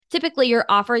Typically, you're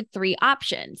offered three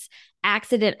options: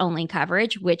 accident-only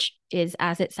coverage, which is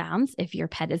as it sounds. If your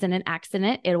pet is in an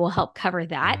accident, it will help cover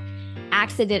that.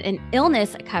 Accident and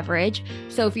illness coverage.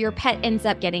 So if your pet ends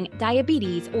up getting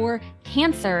diabetes or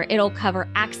cancer, it'll cover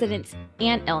accidents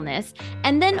and illness.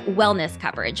 And then wellness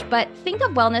coverage. But think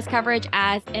of wellness coverage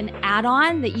as an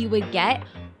add-on that you would get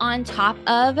on top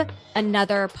of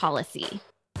another policy.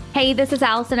 Hey, this is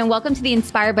Allison, and welcome to the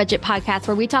Inspire Budget Podcast,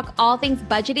 where we talk all things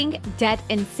budgeting, debt,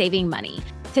 and saving money.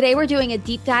 Today, we're doing a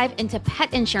deep dive into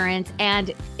pet insurance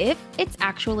and if it's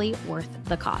actually worth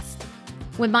the cost.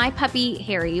 When my puppy,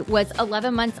 Harry, was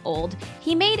 11 months old,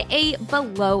 he made a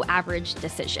below average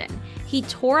decision. He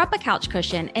tore up a couch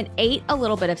cushion and ate a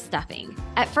little bit of stuffing.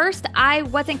 At first, I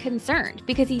wasn't concerned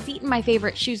because he's eaten my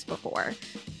favorite shoes before.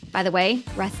 By the way,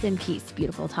 rest in peace,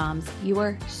 beautiful Toms. You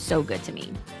were so good to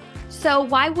me. So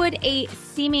why would a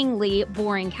seemingly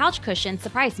boring couch cushion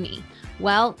surprise me?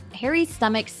 Well, Harry's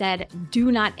stomach said,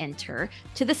 "Do not enter,"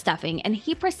 to the stuffing, and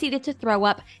he proceeded to throw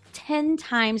up 10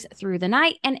 times through the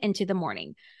night and into the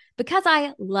morning. Because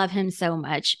I love him so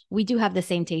much, we do have the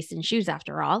same taste in shoes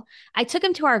after all, I took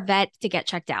him to our vet to get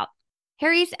checked out.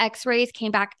 Harry's x-rays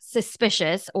came back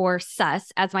suspicious, or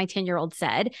sus, as my 10-year-old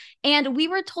said, and we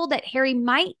were told that Harry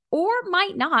might or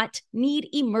might not need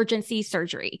emergency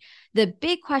surgery. The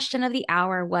big question of the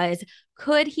hour was,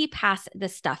 could he pass the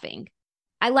stuffing?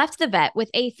 I left the vet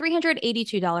with a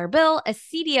 $382 bill, a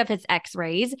CD of his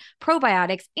x-rays,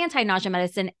 probiotics, anti-nausea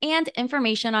medicine, and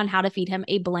information on how to feed him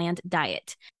a bland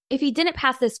diet. If he didn't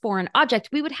pass this foreign object,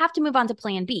 we would have to move on to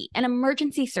Plan B, an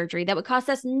emergency surgery that would cost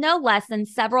us no less than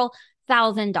several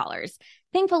 $1,000.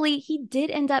 Thankfully, he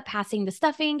did end up passing the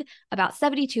stuffing about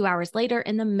 72 hours later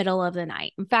in the middle of the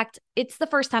night. In fact, it's the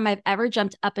first time I've ever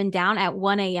jumped up and down at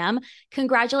 1 a.m.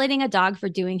 congratulating a dog for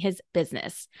doing his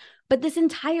business. But this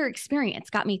entire experience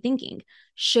got me thinking,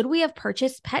 should we have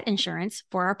purchased pet insurance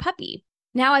for our puppy?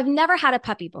 Now, I've never had a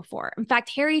puppy before. In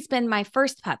fact, Harry's been my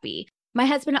first puppy. My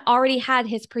husband already had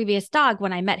his previous dog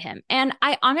when I met him, and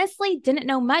I honestly didn't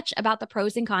know much about the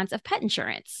pros and cons of pet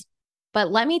insurance. But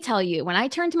let me tell you, when I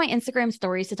turned to my Instagram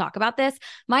stories to talk about this,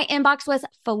 my inbox was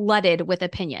flooded with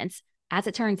opinions. As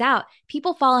it turns out,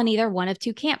 people fall in either one of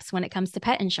two camps when it comes to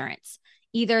pet insurance.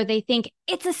 Either they think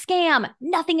it's a scam,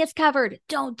 nothing is covered,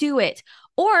 don't do it.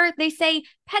 Or they say,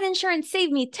 pet insurance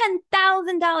saved me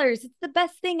 $10,000. It's the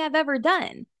best thing I've ever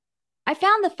done. I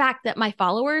found the fact that my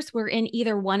followers were in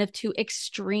either one of two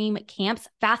extreme camps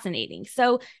fascinating.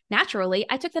 So naturally,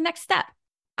 I took the next step.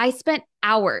 I spent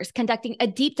hours conducting a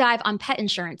deep dive on pet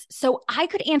insurance so I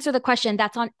could answer the question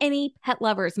that's on any pet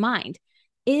lover's mind.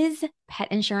 Is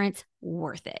pet insurance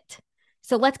worth it?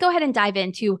 So let's go ahead and dive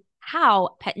into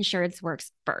how pet insurance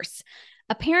works first.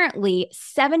 Apparently,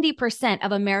 70%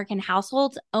 of American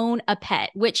households own a pet,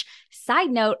 which,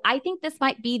 side note, I think this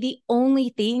might be the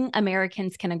only thing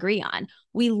Americans can agree on.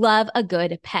 We love a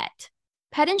good pet.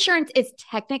 Pet insurance is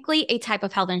technically a type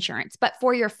of health insurance, but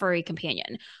for your furry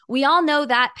companion. We all know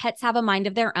that pets have a mind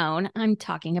of their own. I'm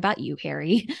talking about you,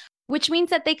 Harry, which means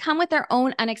that they come with their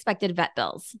own unexpected vet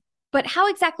bills. But how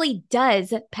exactly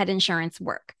does pet insurance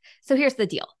work? So here's the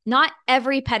deal. Not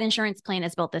every pet insurance plan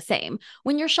is built the same.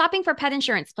 When you're shopping for pet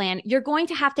insurance plan, you're going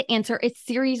to have to answer a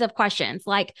series of questions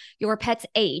like your pet's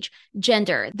age,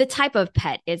 gender, the type of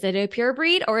pet, is it a pure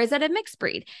breed or is it a mixed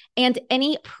breed, and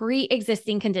any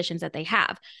pre-existing conditions that they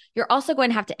have. You're also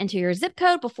going to have to enter your zip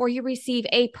code before you receive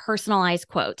a personalized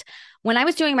quote. When I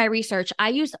was doing my research, I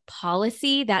used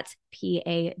Policy, that's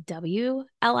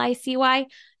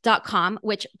PAWLICY.com,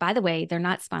 which, by the way, they're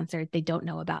not sponsored. They don't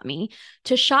know about me,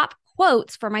 to shop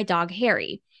quotes for my dog,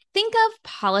 Harry. Think of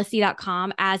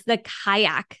Policy.com as the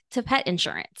kayak to pet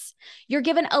insurance. You're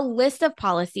given a list of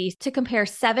policies to compare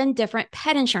 7 different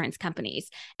pet insurance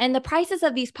companies, and the prices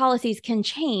of these policies can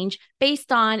change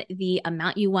based on the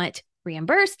amount you want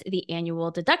reimbursed, the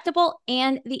annual deductible,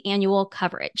 and the annual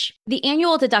coverage. The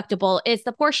annual deductible is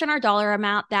the portion or dollar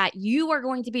amount that you are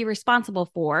going to be responsible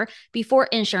for before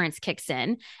insurance kicks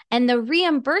in. And the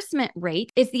reimbursement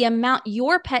rate is the amount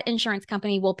your pet insurance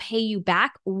company will pay you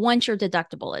back once your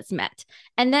deductible is met.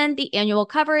 And then the annual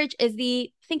coverage is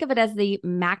think of it as the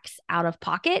max out of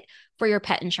pocket for your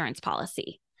pet insurance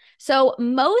policy. So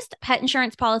most pet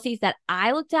insurance policies that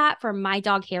I looked at for my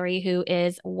dog Harry, who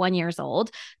is 1 year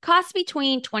old, cost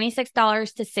between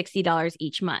 $26 to $60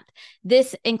 each month.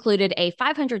 This included a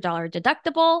 $500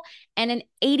 deductible and an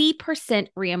 80%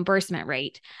 reimbursement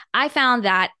rate. I found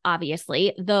that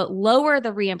obviously the lower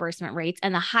the reimbursement rates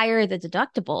and the higher the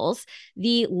deductibles,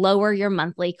 the lower your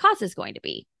monthly cost is going to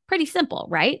be. Pretty simple,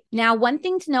 right? Now, one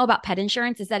thing to know about pet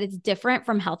insurance is that it's different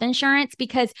from health insurance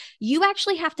because you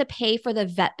actually have to pay for the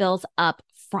vet bills up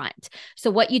front.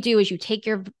 So what you do is you take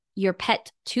your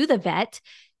pet to the vet,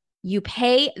 you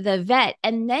pay the vet,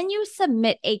 and then you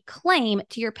submit a claim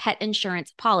to your pet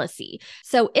insurance policy.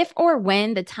 So if or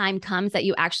when the time comes that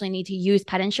you actually need to use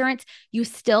pet insurance, you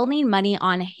still need money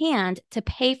on hand to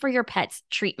pay for your pet's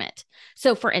treatment.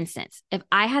 So for instance, if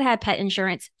I had pet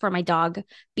insurance for my dog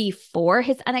before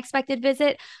his unexpected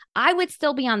visit, I would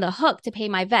still be on the hook to pay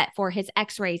my vet for his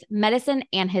x-rays, medicine,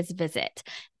 and his visit.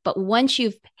 But once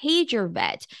you've paid your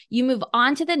vet, you move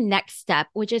on to the next step,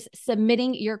 which is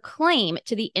submitting your claim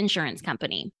to the insurance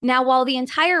company. Now, while the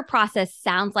entire process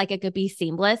sounds like it could be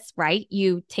seamless, right?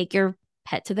 You take your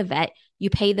pet to the vet,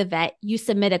 you pay the vet, you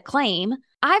submit a claim.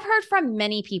 I've heard from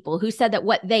many people who said that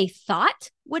what they thought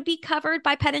would be covered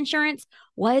by pet insurance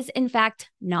was in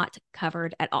fact not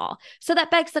covered at all. So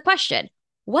that begs the question,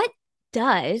 what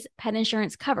does pet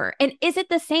insurance cover? And is it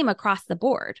the same across the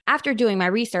board? After doing my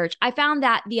research, I found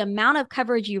that the amount of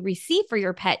coverage you receive for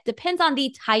your pet depends on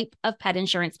the type of pet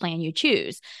insurance plan you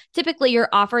choose. Typically, you're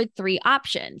offered 3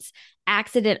 options.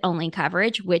 Accident-only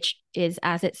coverage, which is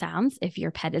as it sounds. If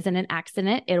your pet is in an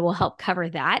accident, it will help cover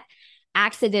that.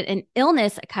 Accident and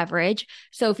illness coverage.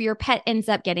 So if your pet ends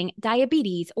up getting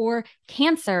diabetes or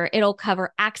cancer, it'll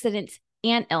cover accidents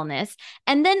and illness,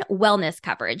 and then wellness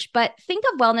coverage. But think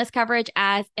of wellness coverage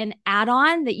as an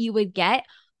add-on that you would get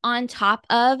on top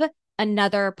of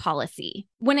another policy.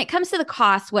 When it comes to the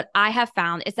cost, what I have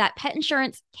found is that pet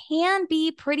insurance can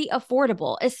be pretty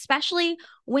affordable, especially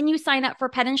when you sign up for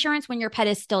pet insurance when your pet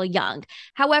is still young.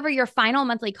 However, your final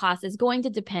monthly cost is going to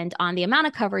depend on the amount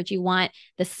of coverage you want,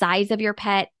 the size of your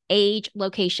pet, age,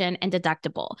 location, and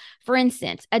deductible. For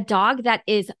instance, a dog that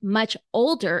is much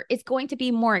older is going to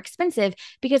be more expensive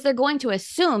because they're going to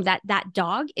assume that that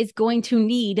dog is going to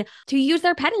need to use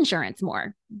their pet insurance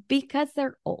more because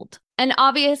they're old. And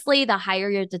obviously, the higher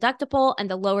your deductible and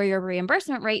the lower your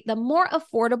reimbursement rate, the more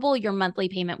affordable your monthly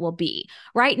payment will be.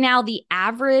 Right now, the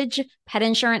average pet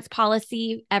insurance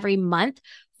policy every month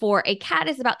for a cat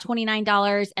is about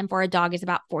 $29 and for a dog is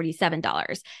about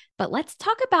 $47. But let's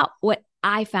talk about what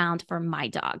I found for my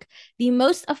dog. The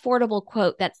most affordable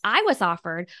quote that I was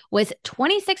offered was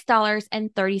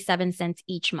 $26.37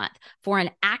 each month for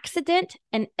an accident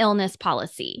and illness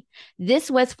policy. This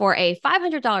was for a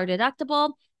 $500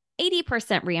 deductible,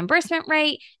 80% reimbursement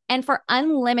rate, and for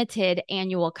unlimited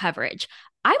annual coverage.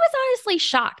 I was honestly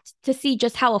shocked to see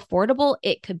just how affordable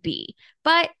it could be.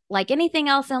 But like anything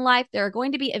else in life, there are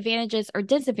going to be advantages or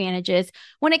disadvantages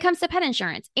when it comes to pet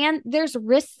insurance, and there's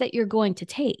risks that you're going to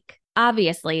take.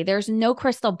 Obviously, there's no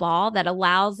crystal ball that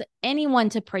allows anyone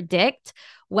to predict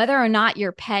whether or not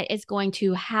your pet is going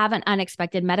to have an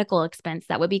unexpected medical expense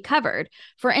that would be covered.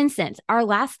 For instance, our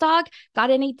last dog got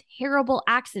in a terrible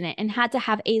accident and had to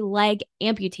have a leg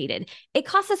amputated. It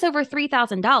cost us over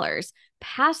 $3,000.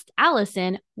 Past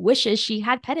Allison wishes she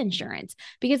had pet insurance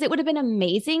because it would have been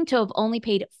amazing to have only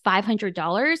paid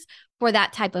 $500 for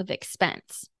that type of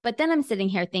expense. But then I'm sitting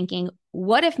here thinking,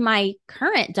 what if my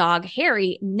current dog,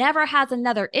 Harry, never has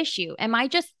another issue? Am I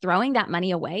just throwing that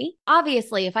money away?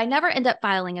 Obviously, if I never end up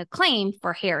filing a claim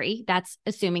for Harry, that's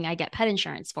assuming I get pet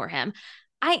insurance for him,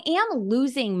 I am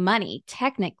losing money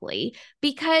technically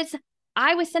because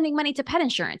I was sending money to pet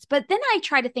insurance. But then I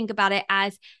try to think about it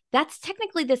as that's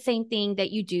technically the same thing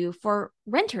that you do for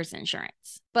renter's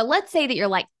insurance. But let's say that you're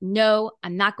like, no,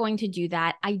 I'm not going to do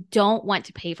that. I don't want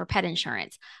to pay for pet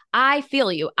insurance. I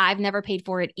feel you. I've never paid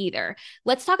for it either.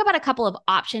 Let's talk about a couple of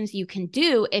options you can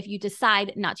do if you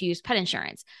decide not to use pet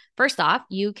insurance. First off,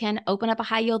 you can open up a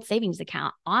high yield savings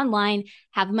account online,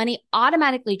 have money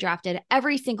automatically drafted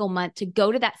every single month to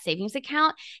go to that savings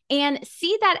account and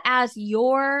see that as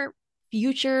your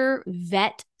future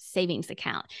vet savings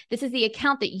account. This is the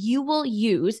account that you will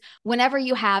use whenever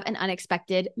you have an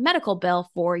unexpected medical bill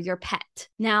for your pet.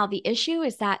 Now, the issue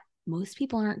is that most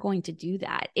people aren't going to do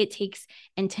that. It takes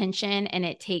intention and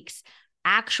it takes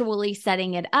actually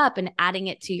setting it up and adding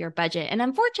it to your budget. And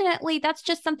unfortunately, that's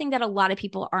just something that a lot of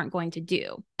people aren't going to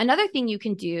do. Another thing you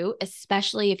can do,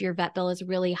 especially if your vet bill is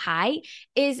really high,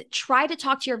 is try to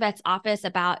talk to your vet's office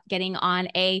about getting on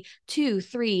a 2,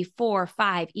 3, 4,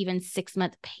 5, even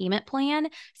 6-month payment plan.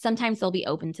 Sometimes they'll be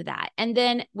open to that. And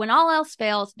then when all else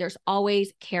fails, there's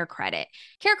always Care Credit.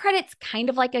 Care Credit's kind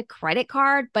of like a credit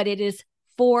card, but it is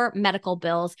for medical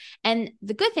bills. And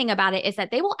the good thing about it is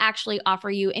that they will actually offer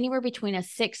you anywhere between a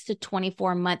 6 to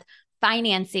 24 month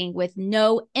financing with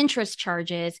no interest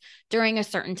charges during a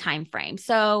certain time frame.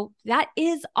 So that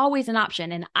is always an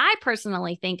option. And I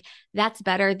personally think that's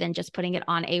better than just putting it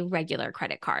on a regular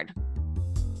credit card.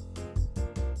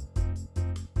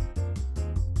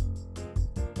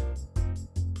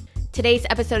 Today's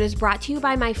episode is brought to you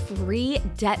by my free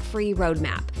debt-free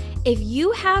roadmap. If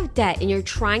you have debt and you're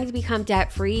trying to become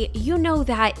debt-free, you know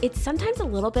that it's sometimes a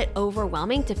little bit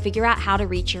overwhelming to figure out how to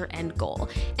reach your end goal.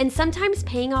 And sometimes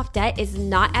paying off debt is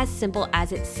not as simple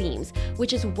as it seems,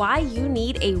 which is why you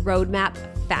need a roadmap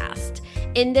fast.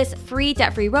 In this free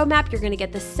debt-free roadmap, you're going to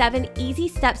get the 7 easy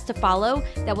steps to follow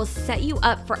that will set you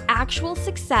up for actual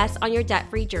success on your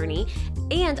debt-free journey.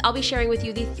 And I'll be sharing with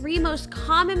you the 3 most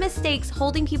common mistakes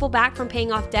holding people back from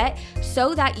paying off debt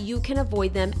so that you can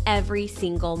avoid them every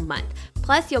single month.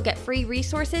 Plus, you'll get free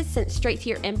resources sent straight to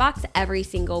your inbox every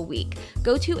single week.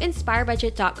 Go to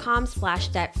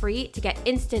inspirebudget.com/debt-free to get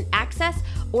instant access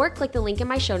or click the link in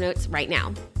my show notes right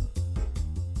now.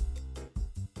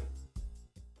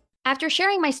 After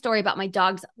sharing my story about my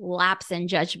dog's lapse in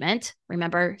judgment,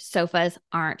 remember, sofas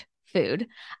aren't food,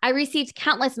 I received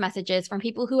countless messages from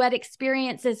people who had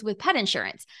experiences with pet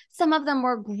insurance. Some of them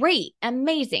were great,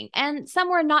 amazing, and some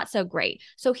were not so great.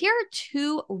 So here are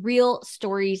 2 real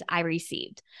stories I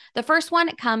received. The first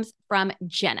one comes from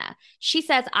Jenna. She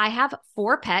says, I have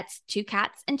 4 pets, 2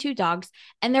 cats and 2 dogs,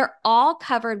 and they're all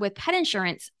covered with pet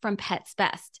insurance from Pets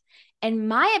Best. In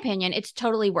my opinion, it's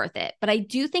totally worth it, but I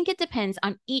do think it depends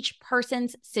on each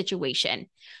person's situation.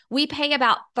 We pay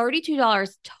about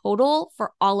 $32 total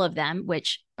for all of them,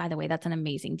 which, by the way, that's an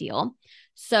amazing deal.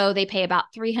 So they pay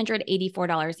about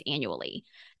 $384 annually.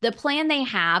 The plan they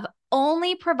have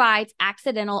only provides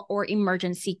accidental or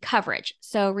emergency coverage.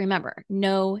 So remember,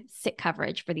 no sick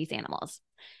coverage for these animals.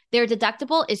 Their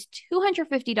deductible is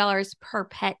 $250 per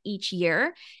pet each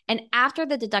year. And after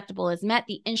the deductible is met,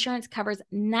 the insurance covers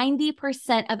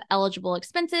 90% of eligible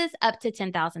expenses up to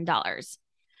 $10,000.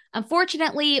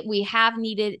 Unfortunately, we have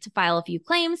needed to file a few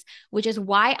claims, which is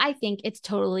why I think it's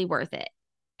totally worth it.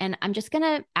 And I'm just going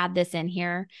to add this in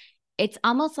here. It's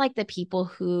almost like the people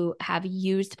who have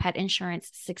used pet insurance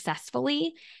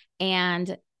successfully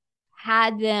and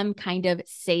had them kind of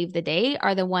save the day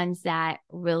are the ones that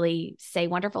really say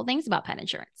wonderful things about pet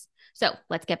insurance. So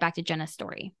let's get back to Jenna's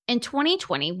story. In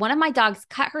 2020, one of my dogs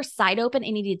cut her side open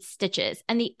and needed stitches,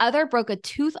 and the other broke a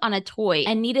tooth on a toy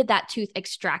and needed that tooth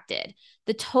extracted.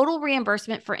 The total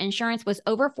reimbursement for insurance was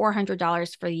over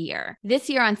 $400 for the year. This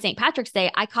year on St. Patrick's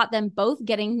Day, I caught them both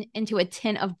getting into a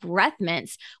tin of breath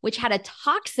mints, which had a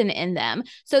toxin in them.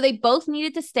 So they both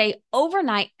needed to stay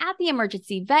overnight at the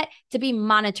emergency vet to be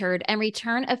monitored and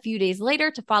return a few days later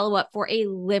to follow up for a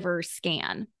liver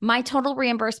scan. My total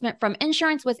reimbursement from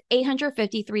insurance was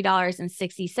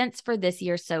 $853.60 for this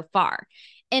year so far.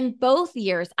 In both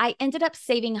years, I ended up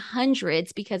saving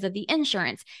hundreds because of the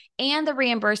insurance, and the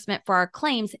reimbursement for our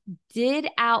claims did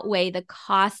outweigh the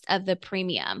cost of the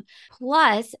premium.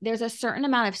 Plus, there's a certain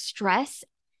amount of stress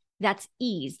that's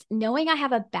eased, knowing I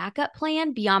have a backup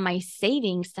plan beyond my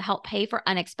savings to help pay for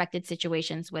unexpected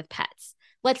situations with pets.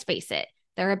 Let's face it,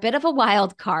 they're a bit of a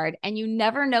wild card, and you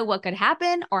never know what could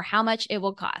happen or how much it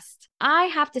will cost. I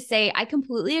have to say, I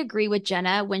completely agree with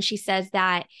Jenna when she says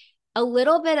that a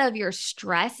little bit of your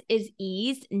stress is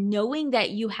eased knowing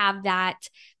that you have that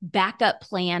backup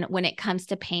plan when it comes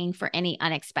to paying for any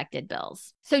unexpected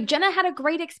bills. So Jenna had a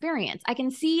great experience. I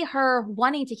can see her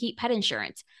wanting to keep pet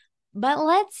insurance. But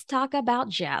let's talk about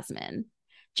Jasmine.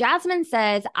 Jasmine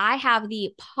says, I have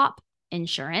the PAWP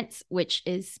insurance, which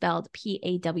is spelled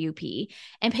PAWP,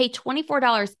 and pay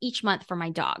 $24 each month for my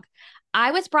dog.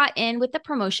 I was brought in with the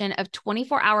promotion of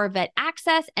 24-hour vet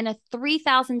access and a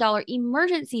 $3,000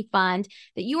 emergency fund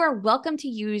that you are welcome to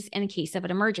use in case of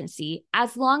an emergency,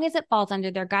 as long as it falls under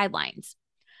their guidelines.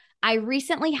 I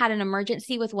recently had an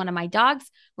emergency with one of my dogs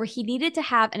where he needed to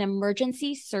have an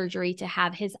emergency surgery to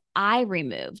have his eye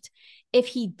removed. If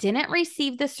he didn't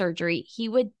receive the surgery, he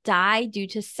would die due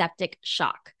to septic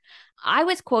shock. I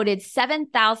was quoted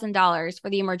 $7,000 for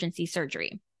the emergency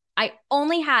surgery. I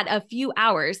only had a few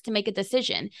hours to make a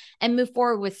decision and move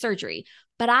forward with surgery,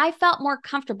 but I felt more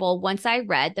comfortable once I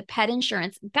read the pet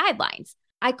insurance guidelines.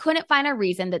 I couldn't find a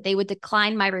reason that they would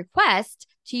decline my request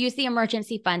to use the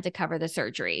emergency fund to cover the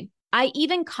surgery. I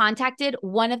even contacted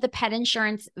one of the pet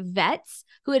insurance vets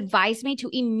who advised me to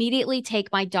immediately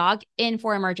take my dog in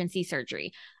for emergency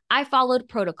surgery. I followed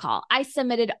protocol. I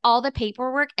submitted all the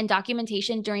paperwork and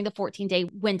documentation during the 14-day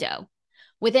window.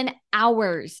 Within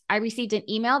hours, I received an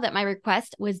email that my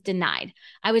request was denied.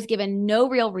 I was given no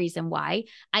real reason why.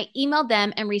 I emailed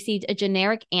them and received a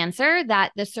generic answer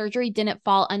that the surgery didn't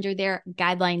fall under their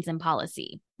guidelines and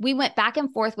policy. We went back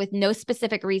and forth with no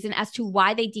specific reason as to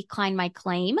why they declined my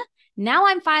claim. Now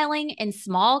I'm filing in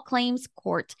small claims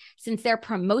court since their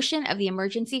promotion of the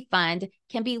emergency fund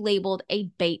can be labeled a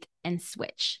bait and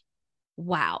switch.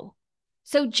 Wow.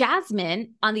 So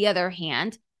Jasmine, on the other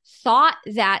hand, thought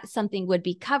that something would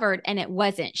be covered and it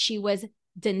wasn't. She was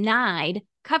denied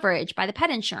coverage by the pet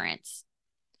insurance.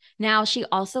 Now, she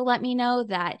also let me know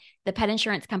that the pet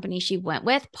insurance company she went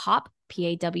with, PAWP,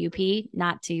 P-A-W-P,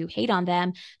 not to hate on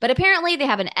them, but apparently they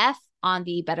have an F on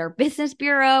the Better Business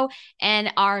Bureau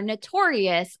and are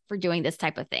notorious for doing this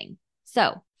type of thing.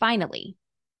 So finally,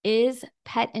 is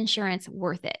pet insurance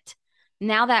worth it?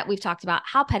 Now that we've talked about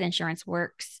how pet insurance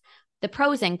works, the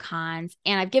pros and cons,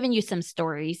 and I've given you some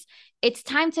stories, it's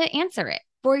time to answer it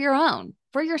for your own,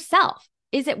 for yourself.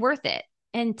 Is it worth it?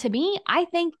 And to me, I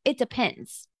think it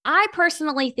depends. I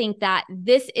personally think that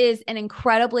this is an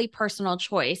incredibly personal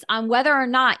choice on whether or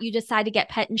not you decide to get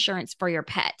pet insurance for your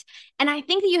pet. And I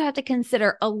think that you have to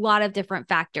consider a lot of different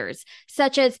factors,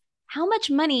 such as how much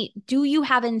money do you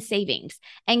have in savings?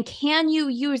 And can you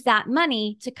use that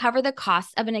money to cover the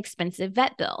cost of an expensive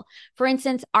vet bill? For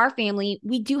instance, our family,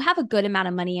 we do have a good amount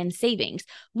of money in savings.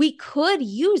 We could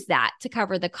use that to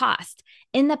cover the cost.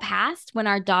 In the past, when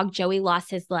our dog Joey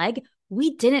lost his leg,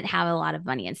 we didn't have a lot of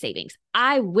money in savings.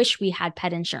 I wish we had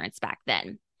pet insurance back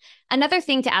then. Another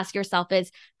thing to ask yourself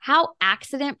is, how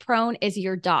accident prone is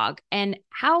your dog and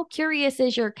how curious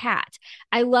is your cat?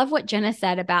 I love what Jenna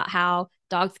said about how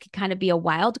dogs can kind of be a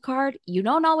wild card. You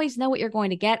don't always know what you're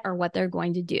going to get or what they're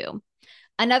going to do.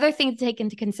 Another thing to take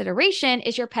into consideration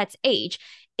is your pet's age.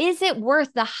 Is it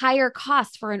worth the higher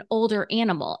cost for an older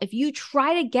animal? If you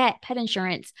try to get pet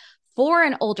insurance for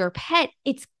an older pet,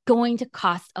 it's going to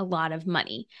cost a lot of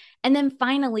money. And then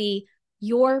finally,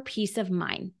 your peace of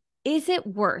mind. Is it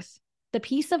worth the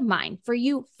peace of mind for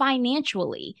you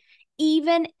financially,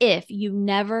 even if you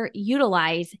never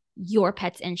utilize your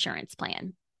pet's insurance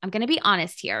plan? I'm going to be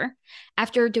honest here.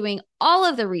 After doing all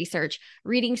of the research,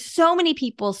 reading so many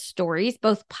people's stories,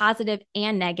 both positive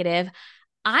and negative,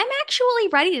 I'm actually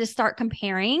ready to start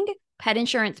comparing pet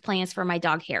insurance plans for my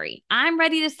dog Harry. I'm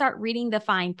ready to start reading the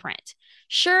fine print.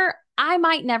 Sure, I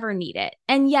might never need it.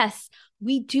 And yes,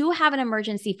 we do have an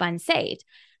emergency fund saved.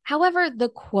 However, the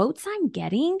quotes I'm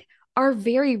getting are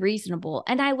very reasonable.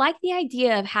 And I like the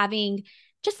idea of having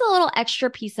just a little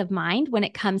extra peace of mind when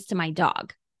it comes to my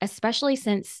dog, especially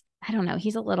since, I don't know,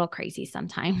 he's a little crazy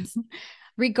sometimes.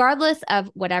 Regardless of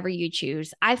whatever you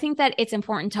choose, I think that it's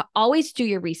important to always do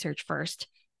your research first.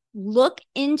 Look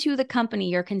into the company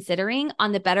you're considering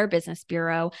on the Better Business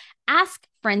Bureau. Ask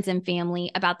friends and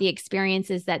family about the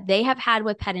experiences that they have had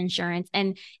with pet insurance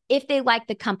and if they like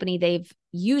the company they've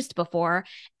used before.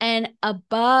 And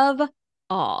above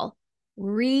all,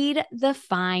 read the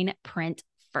fine print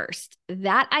first.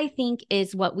 That, I think,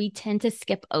 is what we tend to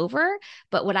skip over,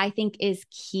 but what I think is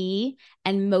key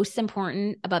and most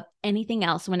important about anything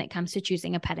else when it comes to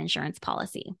choosing a pet insurance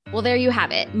policy. Well, there you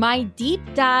have it. My deep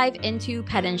dive into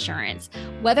pet insurance.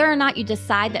 Whether or not you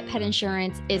decide that pet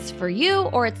insurance is for you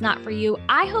or it's not for you,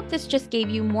 I hope this just gave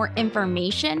you more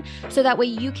information so that way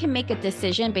you can make a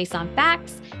decision based on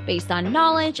facts, based on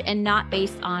knowledge, and not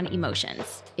based on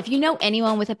emotions. If you know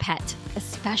anyone with a pet,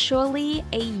 especially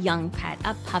a young pet,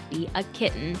 a puppy, a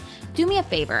kitten, do me a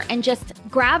favor and just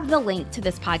grab the link to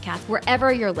this podcast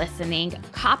wherever you're listening,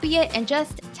 copy it, and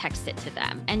just text it to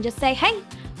them and just say, hey,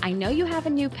 I know you have a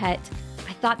new pet.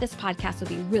 I thought this podcast would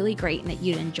be really great and that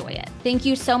you'd enjoy it. Thank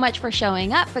you so much for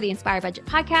showing up for the Inspired Budget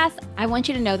podcast. I want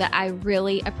you to know that I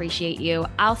really appreciate you.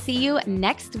 I'll see you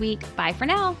next week. Bye for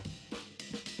now.